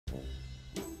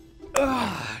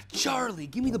Charlie,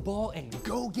 give me the ball and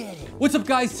go get it. What's up,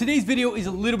 guys? Today's video is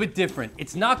a little bit different.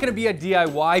 It's not gonna be a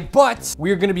DIY, but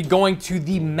we're gonna be going to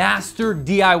the Master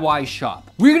DIY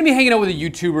shop. We're gonna be hanging out with a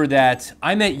YouTuber that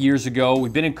I met years ago.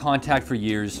 We've been in contact for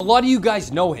years. A lot of you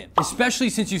guys know him, especially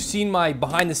since you've seen my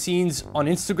behind the scenes on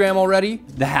Instagram already,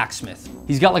 the Hacksmith.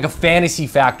 He's got like a fantasy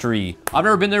factory. I've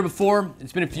never been there before.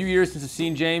 It's been a few years since I've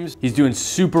seen James. He's doing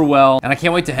super well, and I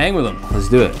can't wait to hang with him. Let's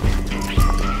do it.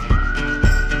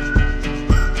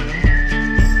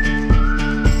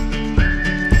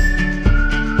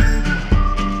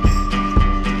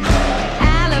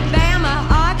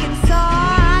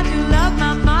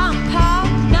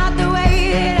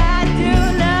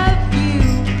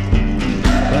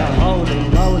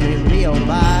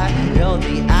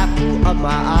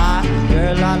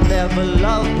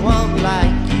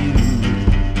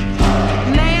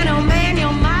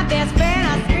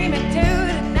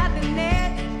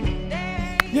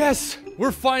 Yes,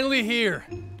 we're finally here.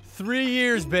 3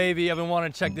 years, baby. I've been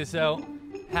wanting to check this out.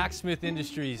 Hacksmith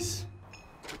Industries.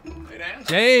 Hey, Dan.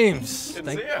 James. Good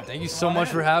to see you. Thank you so much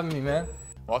for having me, man.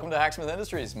 Welcome to Hacksmith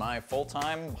Industries, my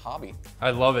full-time hobby. I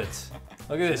love it.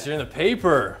 Look at this, you're in the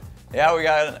paper. Yeah, we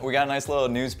got a nice little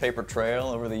newspaper trail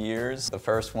over the years. The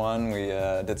first one, we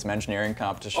did some engineering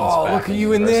competitions. Oh, back look at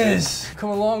you in this.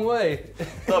 Come a long way.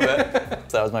 A little bit.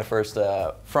 So that was my first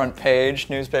front page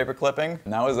newspaper clipping.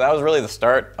 And that was really the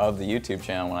start of the YouTube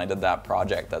channel when I did that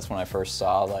project. That's when I first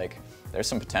saw like, there's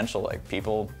some potential, like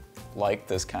people like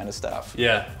this kind of stuff.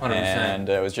 Yeah, 100%. And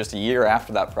it was just a year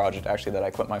after that project actually that I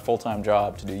quit my full-time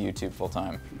job to do YouTube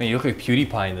full-time. Man, you look like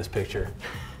PewDiePie in this picture.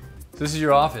 This is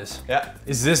your office. Yeah.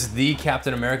 Is this the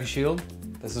Captain America shield?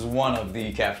 This is one of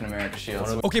the Captain America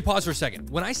shields. Okay, pause for a second.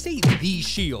 When I say the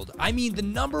shield, I mean the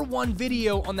 #1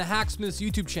 video on the Hacksmiths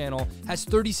YouTube channel has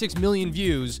 36 million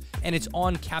views, and it's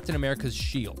on Captain America's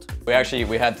shield. We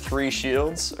had 3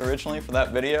 shields originally for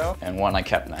that video, and one I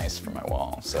kept nice for my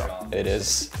wall. So it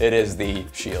is the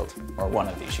shield, or one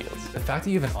of the shields. The fact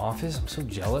that you have an office, I'm so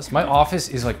jealous. My office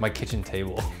is like my kitchen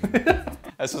table.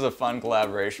 This was a fun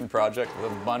collaboration project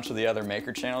with a bunch of the other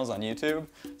maker channels on YouTube.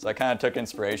 So I kind of took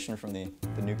inspiration from the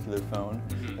nuclear phone,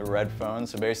 the red phone.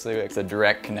 So basically it's a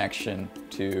direct connection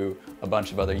to a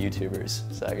bunch of other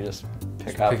YouTubers. So I could just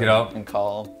pick it up and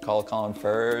call Colin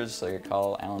Furs, I could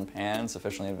call Alan Pan,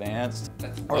 sufficiently advanced.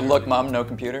 Or look mom, no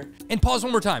computer. And pause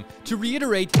one more time. To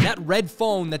reiterate, that red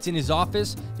phone that's in his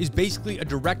office is basically a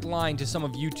direct line to some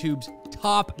of YouTube's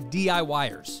top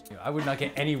DIYers. I would not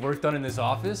get any work done in this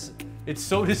office. It's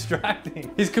so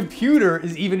distracting. His computer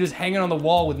is even just hanging on the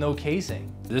wall with no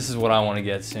casing. This is what I want to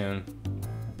get soon.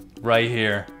 Right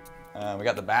here. We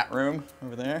got the bat room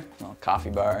over there, little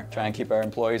coffee bar. Try and keep our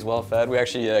employees well fed. We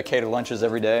actually cater lunches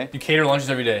every day. You cater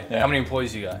lunches every day? Yeah. How many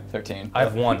employees you got? 13. I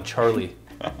have one, Charlie.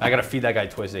 I gotta feed that guy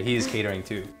twice a day. He is catering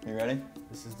too. You ready?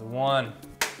 This is the one.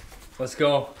 Let's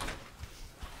go.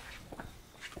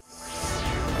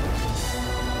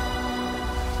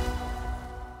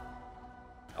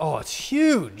 Oh, it's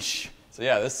huge. So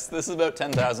yeah, this is about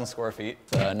 10,000 square feet,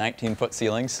 19-foot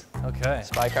ceilings. Okay.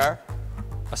 Spy car.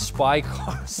 A spy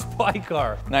car, spy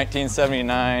car.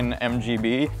 1979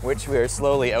 MGB, which we are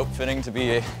slowly outfitting to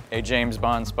be a James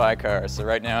Bond spy car. So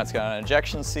right now it's got an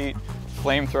ejection seat,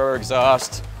 flamethrower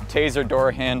exhaust, taser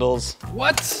door handles.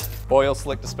 What? Oil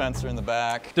slick dispenser in the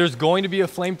back. There's going to be a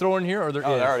flamethrower in here, or there is?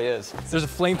 There already is. There's a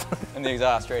flamethrower. In the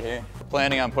exhaust right here.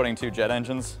 Planning on putting 2 jet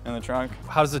engines in the trunk.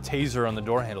 How does the taser on the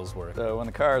door handles work? So when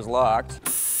the car is locked.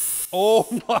 Oh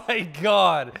my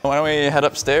God. Why don't we head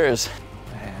upstairs?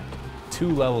 Man, 2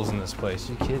 levels in this place.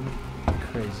 You kidding?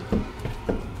 Crazy.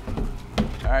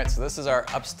 All right, so this is our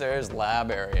upstairs lab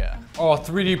area. Oh,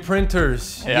 3D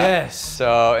printers, Yeah. Yes.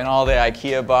 So in all the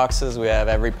IKEA boxes, we have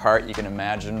every part you can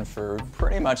imagine for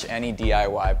pretty much any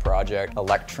DIY project.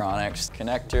 Electronics,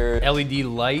 connector, LED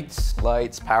lights.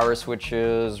 lights, power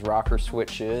switches, rocker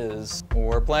switches.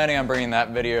 We're planning on bringing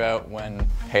that video out when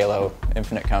Halo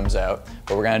Infinite comes out,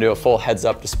 but we're gonna do a full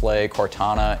heads-up display,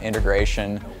 Cortana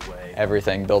integration,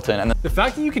 everything built in. And the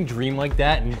fact that you can dream like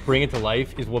that and bring it to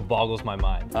life is what boggles my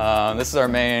mind. this is our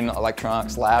main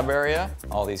electronics lab area.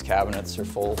 All these cabinets are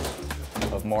full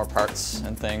of more parts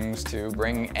and things to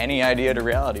bring any idea to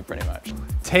reality, pretty much.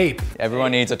 Tape.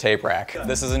 Everyone needs a tape rack.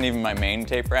 This isn't even my main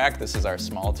tape rack. This is our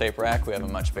small tape rack. We have a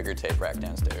much bigger tape rack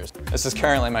downstairs. This is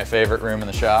currently my favorite room in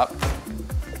the shop.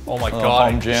 Oh my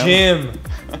God, home gym. Gym.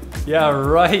 Yeah,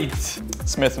 right.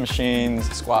 Smith machines,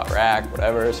 squat rack,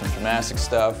 whatever, some gymnastics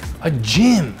stuff. A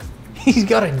gym. He's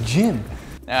got a gym.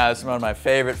 Yeah, this is one of my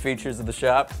favorite features of the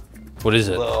shop. What is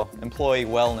it? A little employee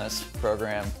wellness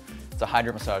program. It's a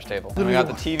hydro massage table. And we got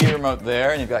the TV remote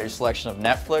there, and you've got your selection of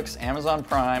Netflix, Amazon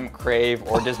Prime, Crave,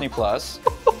 or Disney Plus.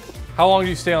 How long do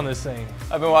you stay on this thing?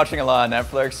 I've been watching a lot of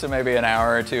Netflix, so maybe an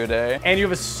hour or two a day. And you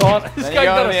have a sauna. Then you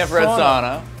go to the infrared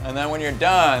sauna, and then when you're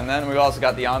done, then we've also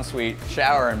got the ensuite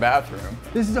shower and bathroom.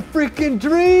 This is a freaking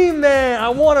dream, man. I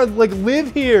want to like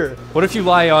live here. What if you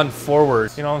lie on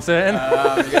forward? You know what I'm saying?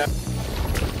 Yeah.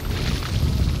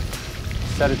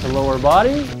 Set it to lower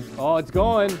body. Oh, it's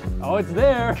going. Oh, it's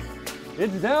there.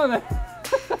 It's down there.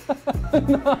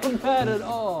 Not bad at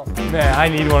all. Man, I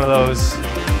need one of those.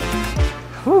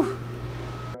 Whew.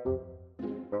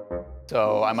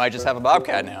 So I might just have a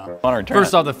Bobcat now.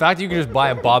 First off, the fact that you can just buy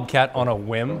a Bobcat on a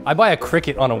whim. I buy a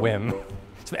Cricket on a whim.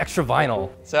 Some extra vinyl.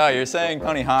 So you're saying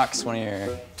Tony Hawk's one of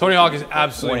your... Tony Hawk is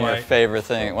absolutely your favorite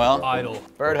thing. Well, idol.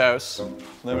 Birdhouse,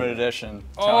 limited edition.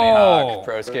 Tony Hawk,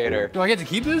 Pro Skater. Do I get to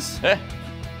keep this? Yeah.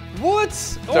 What?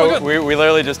 So we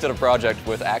literally just did a project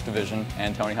with Activision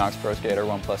and Tony Hawk's Pro Skater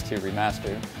 1+2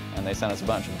 Remastered, and they sent us a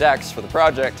bunch of decks for the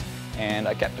project, and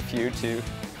I kept a few to give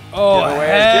away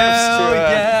as gifts to...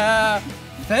 yeah!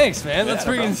 Thanks, man. That's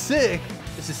freaking sick.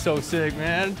 This is so sick,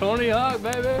 man. Tony Hawk,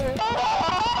 baby.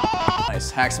 Nice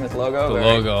Hacksmith logo. The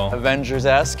logo.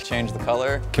 Avengers-esque. Change the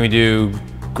color. Can we do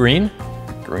green?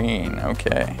 Green,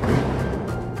 okay.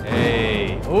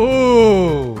 Hey,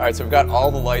 ooh. All right, so we've got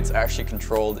all the lights actually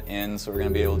controlled in, so we're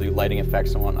gonna be able to do lighting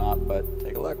effects and whatnot, but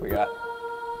take a look, we got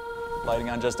lighting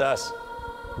on just us.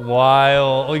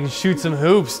 Wild. Oh, you can shoot some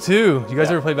hoops too. You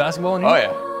guys ever play basketball in here? Oh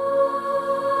yeah.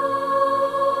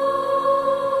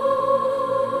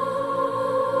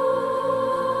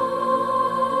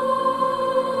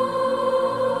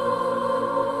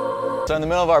 So in the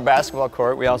middle of our basketball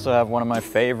court, we also have one of my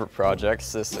favorite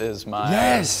projects. This is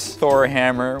my Thor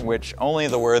hammer, which only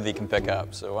the worthy can pick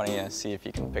up. So why don't you see if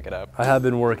you can pick it up? I have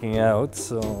been working out,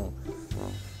 so.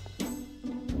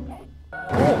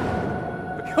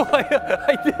 Oh,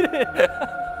 I did it.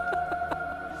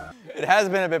 It has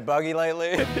been a bit buggy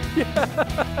lately.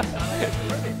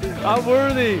 I'm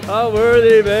worthy. I'm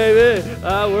worthy, baby.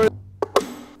 I'm worthy.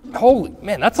 Holy,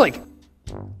 man, that's like.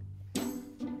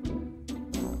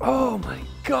 Oh my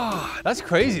God, that's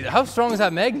crazy. How strong is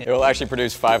that magnet? It will actually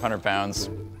produce 500 pounds.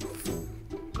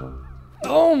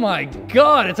 Oh my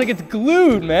God, it's like it's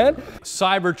glued, man.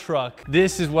 Cybertruck.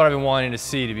 This is what I've been wanting to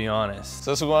see, to be honest.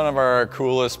 So this was one of our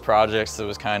coolest projects that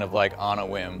was kind of like on a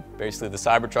whim. Basically, the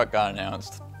Cybertruck got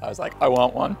announced. I was like, I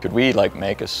want one. Could we like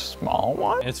make a small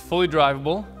one? It's fully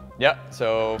drivable. Yep,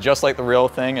 so just like the real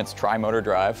thing, it's tri-motor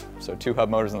drive. So 2 hub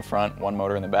motors in the front, 1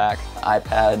 motor in the back.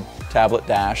 iPad, tablet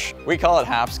dash. We call it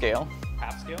half scale.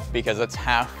 Half scale? Because it's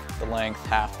half the length,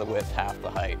 half the width, half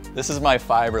the height. This is my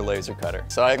fiber laser cutter.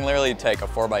 So I can literally take a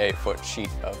 4x8 foot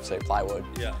sheet of, say, plywood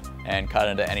and cut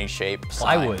into any shape.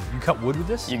 Plywood? You cut wood with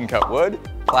this? You can cut wood,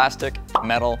 plastic,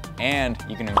 metal, and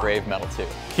you can engrave metal too.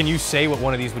 Can you say what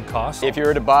one of these would cost? If you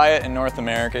were to buy it in North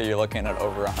America, you're looking at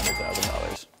over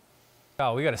 $100,000.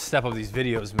 Oh, we gotta step up these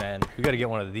videos, man. We gotta get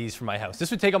one of these for my house.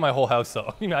 This would take up my whole house, though.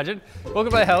 Can you imagine?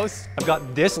 Welcome to my house. I've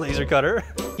got this laser cutter.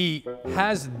 He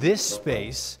has this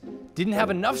space, didn't have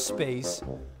enough space,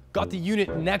 got the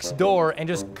unit next door and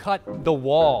just cut the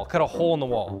wall, cut a hole in the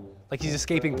wall. Like he's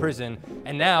escaping prison.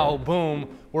 And now, boom,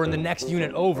 we're in the next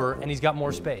unit over and he's got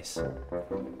more space.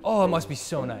 Oh, it must be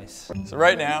so nice. So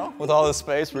right now, with all this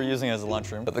space, we're using it as a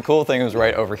lunchroom. But the cool thing is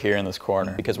right over here in this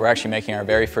corner, because we're actually making our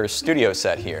very first studio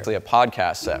set here. It's like a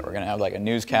podcast set. We're gonna have like a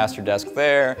newscaster desk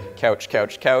there, couch,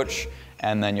 couch, couch,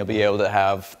 and then you'll be able to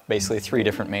have basically 3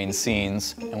 different main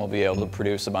scenes, and we'll be able to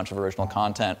produce a bunch of original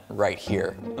content right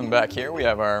here. And back here, we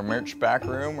have our merch back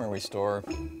room where we store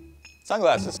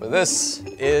sunglasses. So this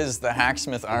is the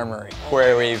Hacksmith Armory,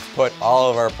 where we've put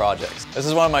all of our projects. This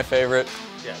is one of my favorite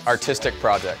artistic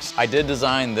projects. I did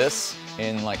design this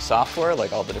in like software,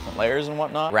 like all the different layers and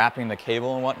whatnot, wrapping the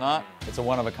cable and whatnot. It's a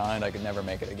one of a kind, I could never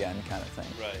make it again kind of thing.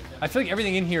 Right. I feel like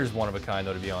everything in here is one of a kind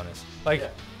though, to be honest.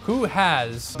 Like, who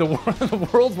has the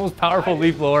world's most powerful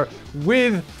leaf blower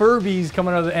with Furbies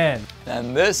coming out of the end?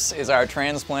 And this is our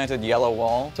transplanted yellow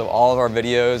wall. So all of our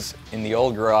videos in the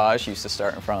old garage used to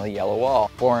start in front of the yellow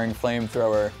wall. Boring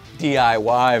flamethrower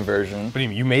DIY version. What do you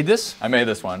mean, you made this? I made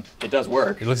this one. It does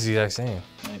work. It looks the exact same.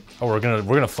 Oh, we're gonna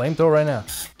flamethrow right now.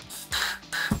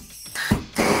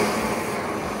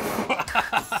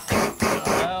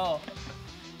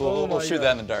 We'll shoot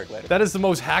that in the dark later. That is the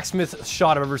most Hacksmith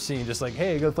shot I've ever seen. Just like,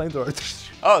 hey, go flamethrower.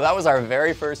 Oh, that was our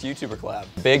very first YouTuber collab.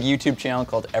 Big YouTube channel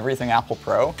called Everything Apple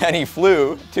Pro. And he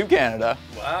flew to Canada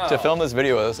to film this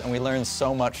video with us, and we learned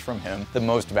so much from him. The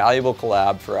most valuable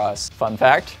collab for us. Fun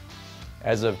fact,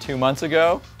 as of 2 months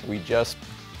ago, we just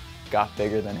got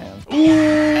bigger than him.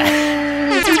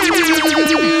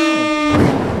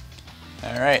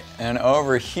 And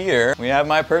over here, we have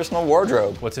my personal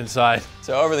wardrobe. What's inside?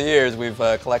 So over the years, we've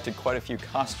collected quite a few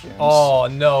costumes. Oh,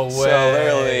 no way. So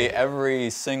literally every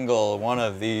single one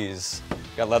of these.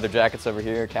 Got leather jackets over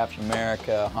here, Captain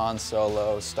America, Han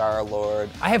Solo, Star-Lord.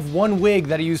 I have one wig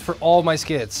that I use for all my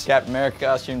skits. Captain America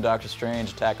costume, Doctor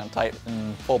Strange, Attack on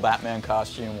Titan, full Batman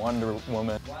costume, Wonder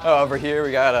Woman. Wow. Oh, over here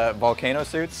we got volcano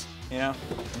suits, you know,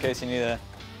 in case you need a...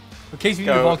 In case you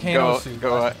need a volcano suit.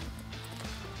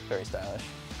 Very stylish.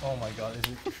 Oh my God, is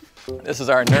it? This is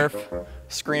our Nerf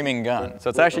screaming gun. So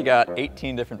it's actually got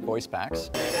 18 different voice packs.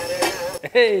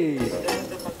 Hey!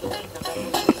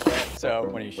 So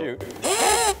when you shoot,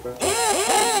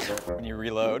 when you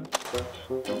reload,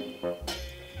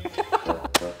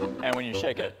 and when you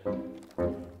shake it.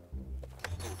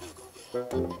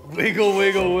 Wiggle,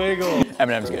 wiggle, wiggle.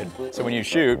 Eminem's good. So when you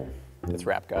shoot, it's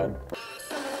Rap God.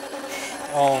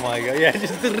 Oh my God, yeah,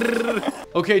 just...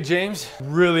 Okay, James,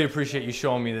 really appreciate you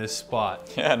showing me this spot.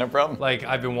 Yeah, no problem. Like,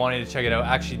 I've been wanting to check it out.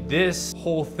 Actually, this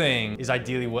whole thing is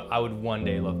ideally what I would one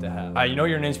day love to have. You know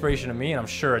you're an inspiration to me, and I'm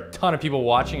sure a ton of people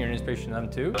watching are an inspiration to them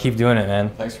too. Keep doing it,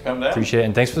 man. Thanks for coming down. Appreciate it,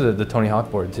 and thanks for the Tony Hawk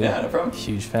board too. Yeah, no problem.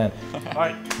 Huge fan. All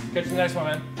right, catch you in the next one,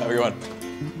 man. Have a good one.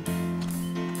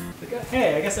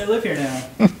 Hey, I guess I live here now.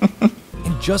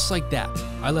 And just like that,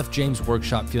 I left James'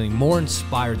 workshop feeling more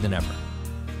inspired than ever.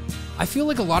 I feel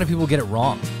like a lot of people get it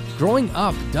wrong. Growing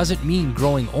up doesn't mean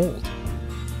growing old.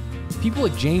 People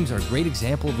like James are a great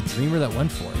example of a dreamer that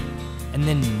went for it and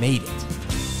then made it.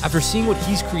 After seeing what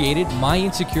he's created, my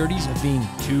insecurities of being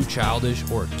too childish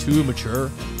or too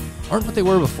immature aren't what they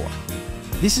were before.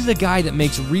 This is a guy that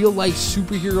makes real-life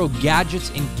superhero gadgets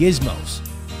and gizmos,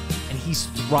 and he's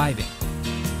thriving.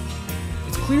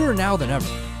 It's clearer now than ever.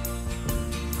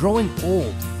 Growing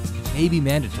old may be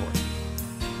mandatory,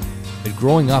 but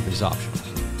growing up is optional.